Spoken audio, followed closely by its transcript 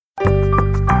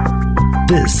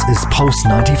This is Pulse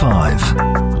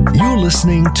 95. You're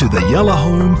listening to the Yellow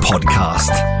Home Podcast.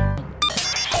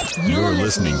 You're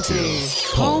listening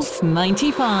to Pulse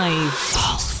 95.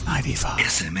 Pulse 95.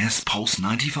 SMS Pulse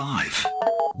 95.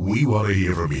 We want to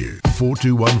hear from you.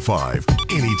 4215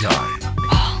 anytime.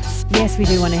 Yes, we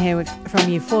do want to hear from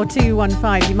you.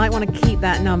 4215. You might want to keep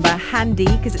that number handy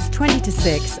because it's 20 to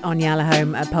 6 on Yellow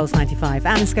Home at Pulse 95.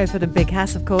 Anna Schofield and Big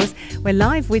Hass, of course. We're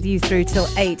live with you through till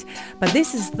 8. But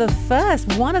this is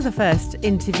one of the first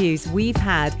interviews we've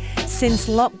had since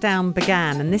lockdown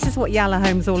began. And this is what Yellow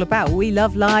Home's all about. We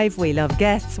love live, we love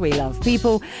guests, we love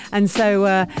people. And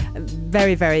so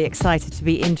very, very excited to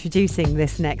be introducing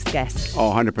this next guest.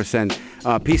 Oh, 100%.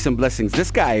 Peace and blessings. This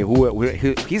guy,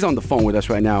 he's on the phone with us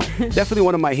right now. Definitely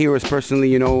one of my heroes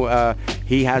personally.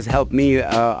 He has helped me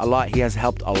a lot. He has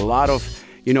helped a lot of,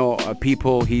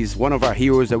 people. He's one of our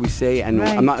heroes that we say. And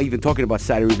right. I'm not even talking about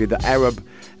Saudi Arabia, the Arab,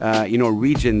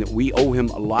 region. We owe him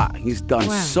a lot. He's done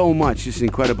so much. It's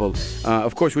incredible.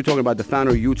 Of course, we're talking about the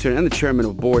founder of U-Turn and the chairman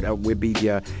of board at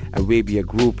Webedia Arabia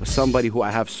Group. Somebody who I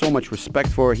have so much respect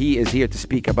for. He is here to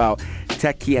speak about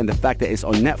Techie and the fact that it's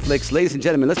on Netflix. Ladies and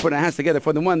gentlemen, let's put our hands together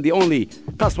for the one, the only,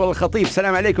 Qaswal Al-Khatib.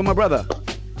 Salam alaikum, my brother.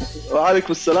 Wa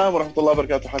alaikum assalam wa rahmatullahi wa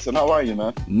barakatuh, Hassan. How are you,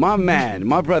 man? My man,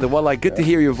 my brother. Well, good to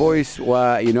hear your voice. Same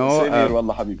here,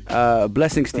 wallah, habibi.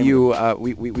 Blessings to you.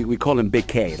 We call him Big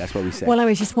K. That's what we say. Well, I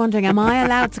was just wondering, am I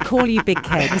allowed to call you Big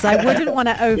K? Because I wouldn't want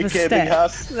to overstep. Big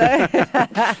Hass.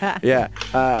 Yeah.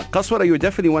 Qaswara, you're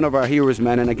definitely one of our heroes,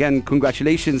 man. And again,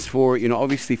 congratulations for,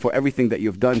 obviously for everything that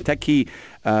you've done. Techie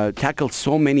tackled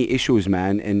so many issues,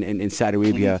 man, in Saudi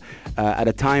Arabia at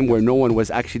a time where no one was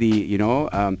actually,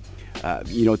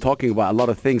 talking about a lot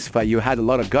of things. You had a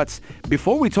lot of guts.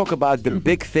 Before we talk about the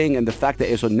big thing and the fact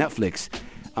that it's on Netflix,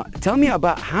 tell me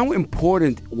about how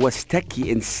important was Techie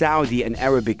in Saudi and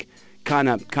Arabic kind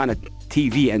of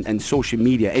TV and social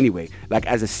media anyway, like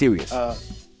as a series?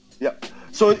 Yeah.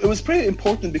 So it was pretty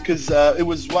important because it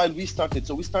was while we started.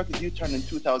 So we started U-Turn in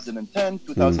 2010,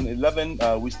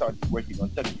 2011. We started working on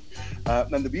Techie.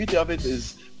 And the beauty of it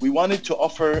is we wanted to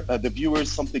offer the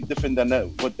viewers something different than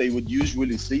what they would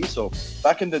usually see. So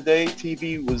back in the day,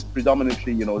 TV was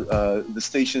predominantly, the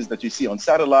stations that you see on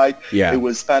satellite. Yeah. It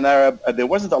was pan-Arab. There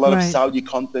wasn't a lot of Right. Saudi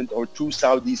content or true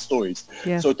Saudi stories.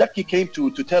 Yeah. So Techie came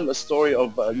to tell a story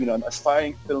of, an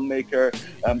aspiring filmmaker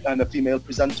and a female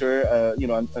presenter,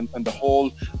 and the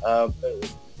whole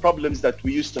problems that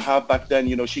we used to have back then.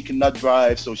 She cannot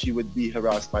drive, so she would be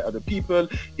harassed by other people.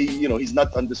 He's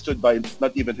not understood by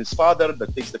not even his father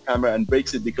that takes the camera and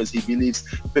breaks it because he believes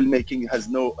filmmaking has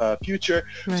no future.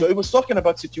 Right. So it was talking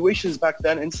about situations back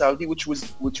then in Saudi, which was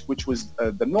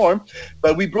the norm,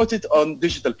 but we brought it on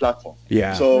digital platform.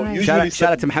 Yeah. So Right. usually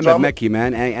Shout out to Mohammed Mekki,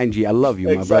 man. Angie, I love you,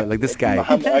 my brother. Like this guy.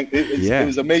 It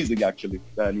was amazing, actually,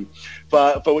 Danny.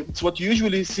 But it's what you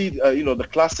usually see, the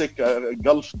classic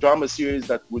Gulf drama series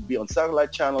that would be on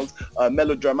satellite channels,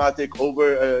 melodramatic,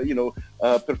 over,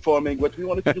 performing. But we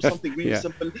wanted to do something really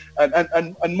simple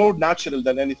and more natural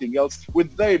than anything else,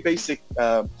 with very basic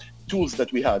tools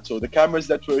that we had. So the cameras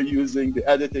that we're using, the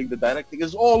editing, the directing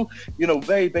is all,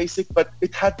 very basic, but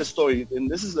it had the story.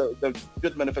 And this is the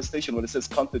good manifestation when it says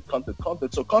content.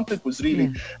 So content was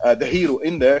really the hero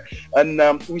in there. And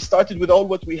we started with all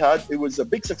what we had. It was a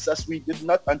big success. We did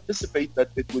not anticipate that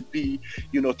it would be,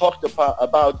 talked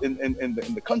about in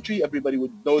the country. Everybody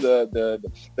would know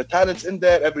the talents in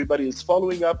there. Everybody is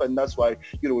following up. And that's why,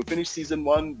 we finished season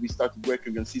 1. We started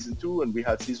working on season 2, and we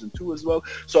had season 2 as well.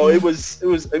 So it was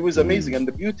amazing. And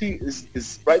the beauty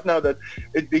is right now that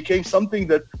it became something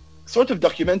that sort of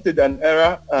documented an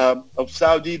era of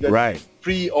Saudi that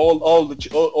pre all the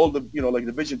like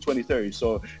the Vision 2030.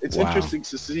 So it's interesting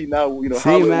to see now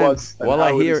how it was and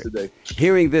how it is today.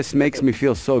 Hearing this makes me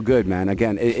feel so good, man.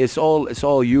 Again, it's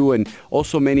all you and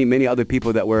also many other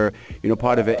people that were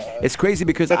part of it. It's crazy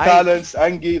because the talents,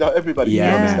 Angie, everybody.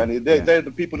 Yeah. They're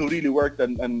the people who really worked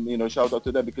and shout out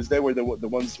to them because they were the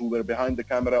ones who were behind the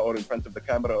camera or in front of the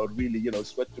camera or really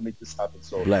sweat to make this happen.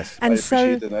 So bless. And I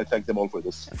appreciate it, and I thank them all for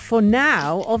this. For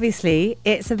now, obviously,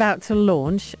 it's about to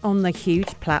launch on the huge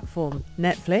platform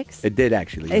Netflix. It did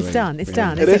actually. It's done. It's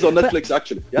done. It is on Netflix,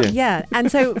 actually. Yeah.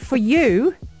 And so for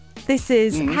you, this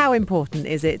is how important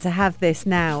is it to have this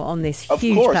now on this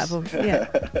huge platform? Yeah.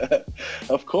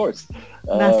 Of course.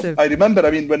 Massive. I remember,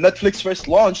 when Netflix first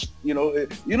launched,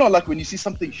 like when you see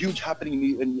something huge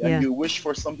happening and you wish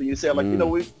for something, you say,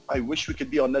 I wish we could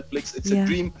be on Netflix. It's a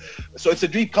dream. So it's a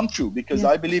dream come true because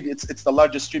I believe it's the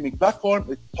largest streaming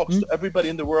platform. It talks to everybody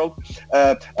in the world.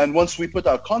 And once we put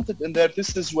our content in there,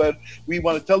 this is where we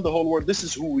want to tell the whole world, this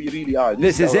is who we really are.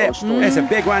 This is it. It's a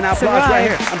big round of applause right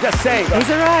here. I'm just saying. He's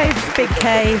arrived. arrived, Big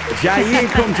K.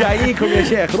 جايينكم يا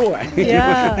شيخ روح.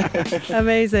 Yeah,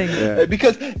 amazing.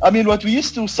 Because I mean, what we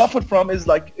used to suffer from is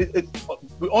like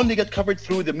we only get covered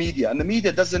through the media, and the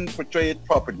media doesn't portray it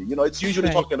properly. You know, it's usually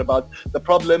Right. talking about the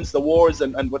problems, the wars,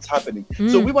 and what's happening.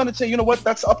 So we want to say, you know what,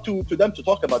 that's up to them to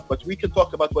talk about, but we can talk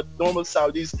about what normal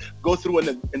Saudis go through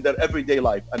in their everyday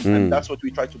life, and that's what we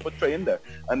try to portray in there,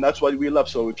 and that's what we love.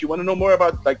 So if you want to know more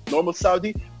about like normal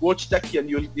Saudi, watch Techie, and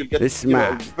you'll get a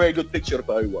very good picture of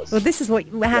how he was. Well, this is what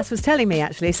Has was telling me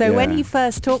actually. So when he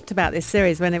first talked about this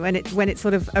series, when it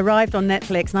sort of arrived on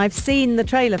Netflix, and I've seen the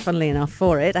trailer, funnily enough,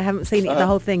 for it. I haven't seen the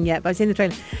whole thing yet, but I've seen the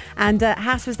trailer. And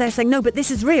Has was there saying, no, but this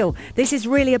is real. This is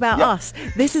really about us.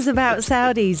 This is about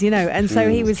Saudis, you know. And so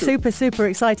he was super, super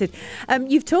excited.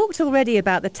 You've talked already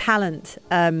about the talent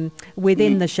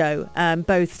within the show,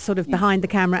 both sort of behind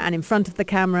the camera and in front of the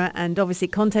camera. And obviously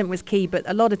content was key, but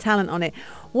a lot of talent on it.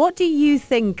 What do you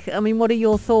think, I mean, what are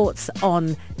your thoughts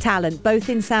on talent, both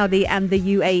in Saudi and the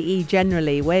UAE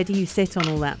generally? Where do you sit on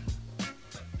all that?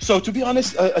 So to be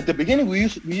honest, at the beginning we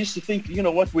used to think, you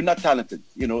know what, we're not talented.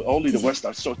 You know, only the West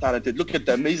are so talented. Look at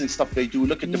the amazing stuff they do.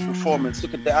 Look at the performance.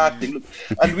 Look at the acting. Look.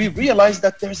 And we realized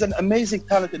that there's an amazing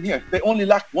talent in here. They only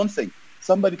lack one thing.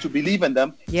 Somebody to believe in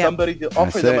them, somebody to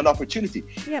offer them an opportunity.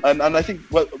 And I think,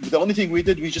 well, the only thing we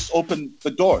did, we just opened the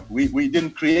door. We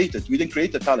didn't create it. We didn't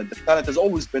create the talent. The talent has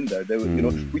always been there. They were, you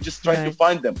know, we just tried to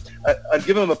find them and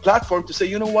give them a platform to say,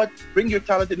 you know what, bring your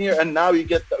talent in here, and now you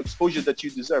get the exposure that you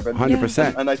deserve. And,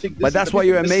 100%. And I think but that's why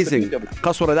you're amazing.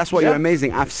 Qaswara, that's why you're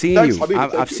amazing. I've seen you.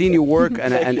 I've seen you work,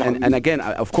 and again,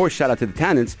 of course, shout out to the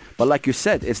talents. But like you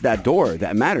said, it's that door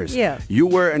that matters. You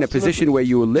were in a position where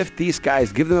you lift these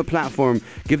guys, give them a platform,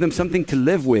 give them something to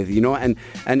live with, you know, and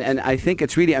I think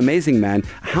it's really amazing, man.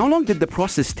 How long did the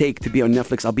process take to be on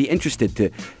Netflix? I'll be interested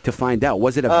to find out.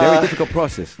 Was it a very difficult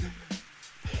process?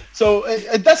 So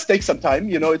it does take some time,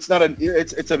 you know. It's not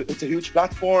it's a huge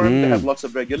platform. They have lots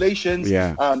of regulations.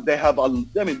 They have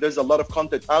there's a lot of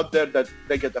content out there that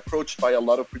they get approached by a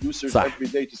lot of producers every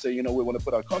day to say, you know, we want to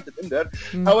put our content in there.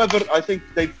 However, I think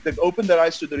they've opened their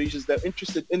eyes to the regions. They're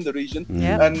interested in the region.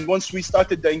 And once we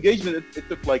started the engagement, it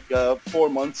took like 4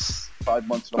 months, 5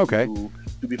 months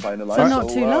to be finalized. So not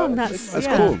too long. That's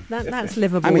cool. That's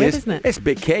livable, I mean, isn't it? It's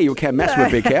Big K. You can't mess with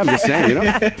Big K. I'm just saying, you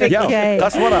know. Big K.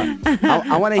 That's what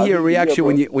I want to hear a reaction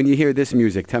when you hear this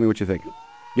music. Tell me what you think.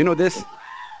 You know this?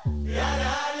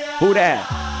 Who that?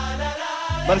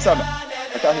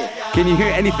 I can't hear. Can you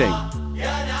hear anything?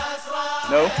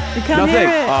 No. You can't hear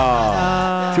it.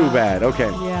 Oh, too bad.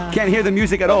 Okay. Yeah. Can't hear the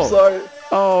music at all. Sorry.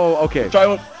 Oh, okay. Try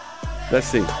one. Let's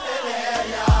see.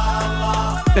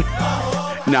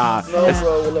 Nah. No,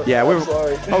 we're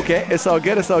sorry. Okay. It's all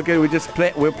good. It's all good.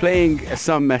 We're playing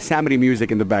some Samri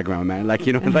music in the background, man. Like,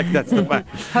 you know, like that's the fun.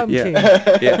 Home tune.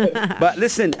 Yeah. But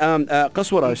listen,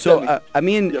 Qaswara. So I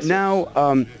mean, now,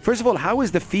 first of all, how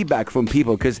is the feedback from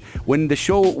people? Because when the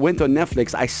show went on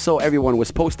Netflix, I saw everyone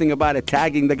was posting about it,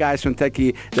 tagging the guys from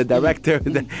Techie, the director,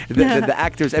 the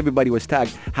actors. Everybody was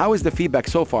tagged. How is the feedback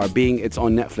so far, being it's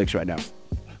on Netflix right now?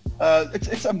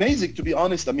 It's amazing, to be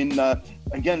honest. I mean,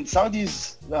 again, Saudis,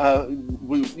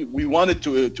 we wanted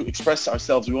to express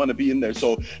ourselves. We want to be in there. So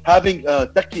having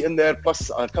Techie in there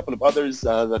plus a couple of others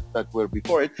that were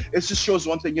before it just shows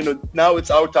one thing. You know, now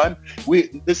it's our time.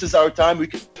 This is our time. We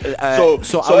can.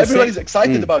 So everybody's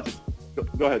excited about it.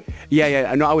 Go ahead.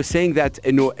 Yeah. No, I was saying that,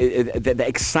 you know, the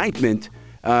excitement.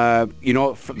 You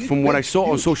know, from what I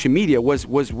saw on social media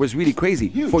was really crazy.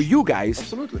 Huge. For you guys.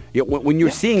 Absolutely. When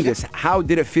you're seeing this, how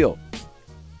did it feel?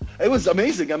 It was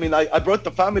amazing. I mean, I brought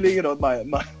the family, you know,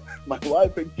 my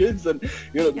wife and kids, and,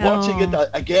 you know, watching it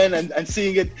again and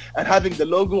seeing it and having the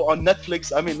logo on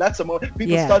Netflix. I mean, that's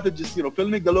people started just, you know,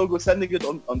 filming the logo, sending it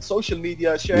on social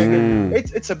media, sharing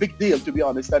it. It's a big deal, to be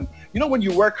honest. And, you know, when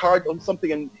you work hard on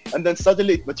something and then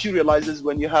suddenly it materializes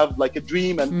when you have like a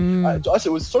dream, and to us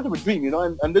it was sort of a dream, you know,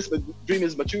 and this dream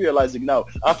is materializing now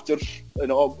after, you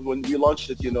know, when we launched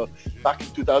it, you know, back in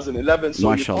 2011. So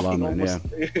Mashallah, man, almost,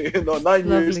 you know, 9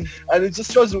 years. And it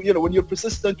just shows, you know, when you're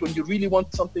persistent, when you really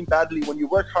want something badly, when you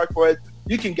work hard for it,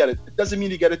 you can get it. It doesn't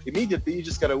mean you get it immediately. You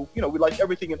just gotta, you know, we like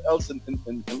everything else in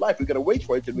life. We gotta wait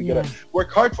for it, and we gotta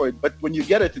work hard for it. But when you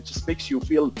get it, it just makes you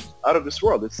feel out of this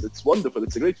world. It's wonderful.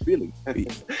 It's a great feeling.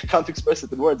 Can't express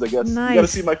it in words, I guess. Nice. You gotta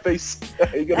see my face.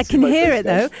 I can hear it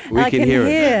though. I can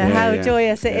hear how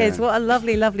joyous it is. What a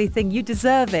lovely, lovely thing. You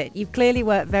deserve it. You've clearly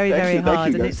worked very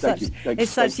hard, and it's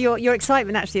such your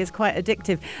excitement actually is quite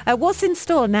addictive. What's in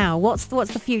store now? What's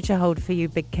the future hold for you,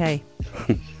 Big K?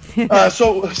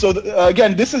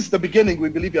 Again, this is the beginning. We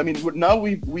believe. I mean,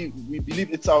 we believe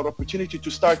it's our opportunity to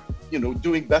start,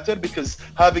 doing better, because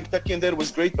having Techie in there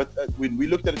was great, but when we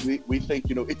looked at it, we think,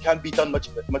 it can be done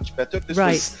much better. This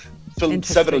was filmed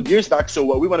several years back. So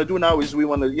what we want to do now is we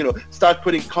want to, start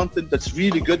putting content that's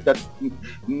really good, that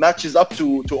matches up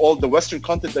to all the Western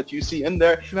content that you see in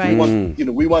there. Right.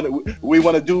 We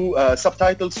want to do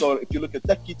subtitles. So if you look at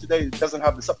Techie today, it doesn't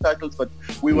have the subtitles, but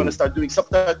we want to start doing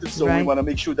subtitles. So we want to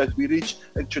make sure that we reach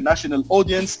international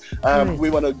audience. We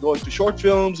want to go into short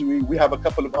films. We have a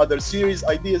couple of other series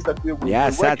ideas that we're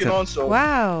working on. So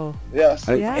wow. Yes.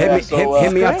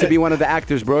 Hit me up to be one of the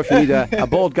actors, bro. If you need a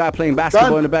bald guy playing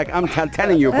basketball in the back, I'm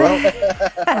telling you, bro.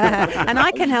 And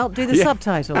I can help do the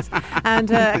subtitles and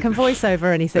can voice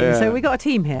over anything. Yeah. So we got a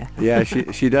team here. Yeah,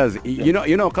 she does. You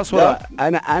know, Qaswara,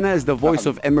 Anna is the voice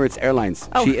of Emirates Airlines.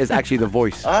 She is actually the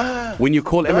voice. When you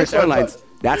call Emirates Airlines,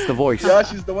 that's the voice. Yeah,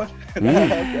 she's the one.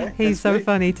 Okay. He's so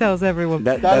funny. He tells everyone.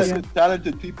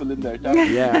 Talented people in there.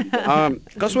 Yeah.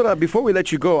 Qaswara, before we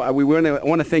let you go, we want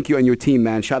to thank you and your team,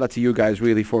 man. Shout out to you guys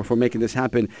really for making this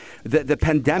happen. The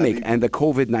pandemic and the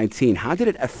COVID-19, how did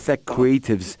it affect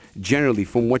creatives generally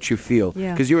from what you feel?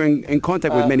 Because you're in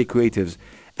contact with many creatives.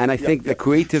 And I think the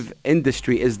creative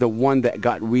industry is the one that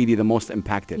got really the most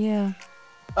impacted. Yeah.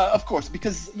 Of course,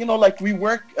 because, we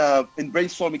work in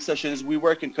brainstorming sessions, we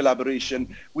work in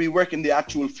collaboration, we work in the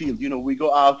actual field. We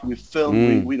go out, we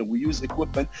film, we use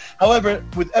equipment. However,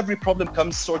 with every problem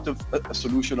comes sort of a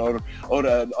solution or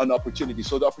an opportunity.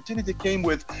 So the opportunity came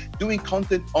with doing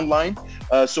content online.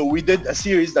 So we did a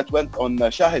series that went on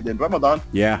Shahid in Ramadan.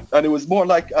 Yeah. And it was more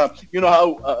like,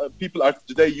 how people are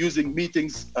today using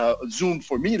meetings, Zoom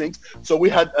for meetings. So we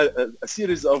had a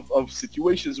series of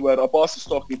situations where a boss is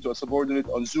talking to a subordinate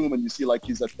on Zoom, and you see like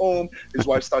he's at home, his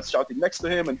wife starts shouting next to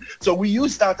him, and so we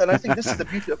use that. And I think this is the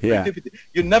beauty of creativity.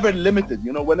 You're never limited.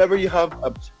 Whenever you have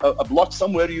a block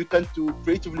somewhere, you tend to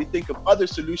creatively think of other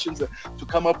solutions to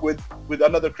come up with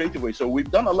another creative way. So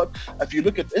we've done a lot. If you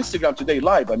look at Instagram today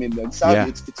live, I mean, and sadly,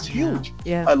 it's huge.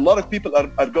 Yeah. A lot of people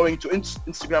are going to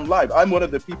Instagram live. I'm one of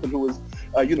the people who was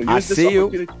use this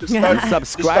opportunity to start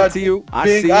subscribe to you.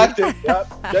 Being active. Yeah,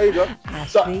 there you go.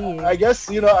 I guess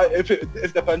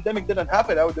if the pandemic didn't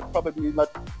happen, I would have probably not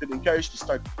been encouraged to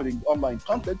start putting online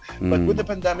content. But with the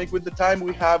pandemic, with the time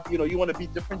we have, you want to be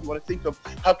different. You want to think of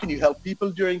how can you help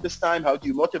people during this time? How do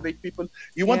you motivate people?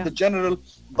 You want the general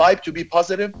vibe to be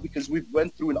positive, because we've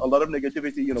went through a lot of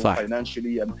negativity,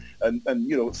 financially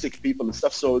and sick people and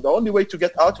stuff. So the only way to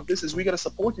get out of this is we got to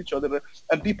support each other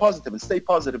and be positive and stay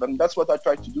positive. And that's what I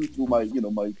try to do through my,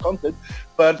 my content,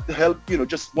 but help,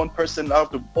 just one person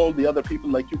out of all the other people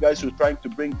like you guys who are trying to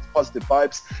bring positive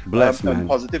vibes and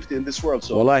positivity in this world.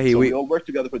 So, Wallahi, we all work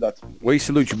together for that. We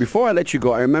salute you. Before I let you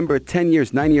go, I remember 9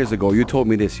 years ago, you told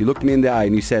me this. You looked me in the eye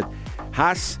and you said,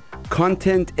 Has,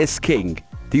 content is king.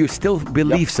 Do you still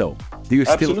believe so? Do you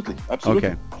still?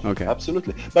 Absolutely. Okay.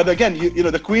 Absolutely. But again,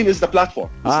 the queen is the platform.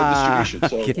 It's the distribution.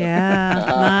 So.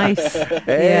 Nice.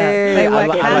 Hey, they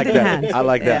work I hand like in that. hand. I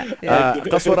like that.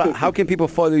 Qaswara, how can people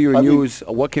follow your news?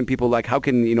 What can people like? How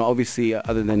can obviously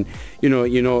other than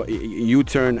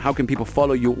U-turn? How can people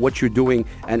follow you? What you're doing?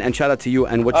 And shout out to you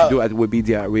and what you do at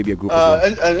Webedia Arabia Group.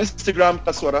 And Instagram,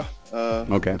 Qaswara.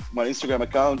 Okay. My Instagram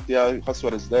account,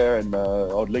 Qaswara is there, and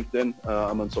or LinkedIn.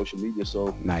 I'm on social media,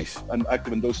 so nice. I'm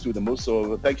active in those two the most.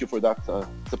 So thank you for that.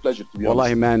 It's a pleasure to be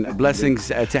Wallahi, honest. man, blessings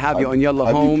to have you on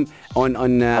Yalla Home,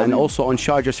 and also on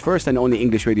Sharjah's first and only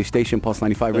English radio station, Pulse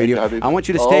 95 Radio. I want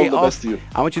you to stay off.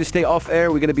 I want you to stay off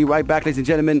air. We're going to be right back, ladies and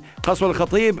gentlemen. Qaswara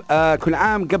Al-Khatib, كل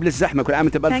عام قبل الزحمة, كل عام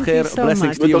وانت بألف خير.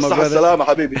 Blessings to you, my brother. السلامة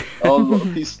حبيبي. All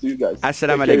peace to you guys.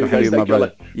 Assalamu alaikum, habibi, my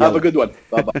brother. Have a good one.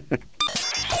 Bye bye.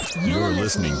 You're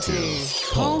listening to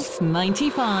Pulse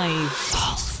 95.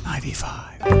 Pulse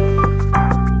 95.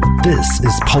 This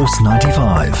is Pulse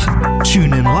 95.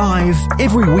 Tune in live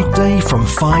every weekday from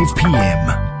 5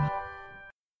 p.m.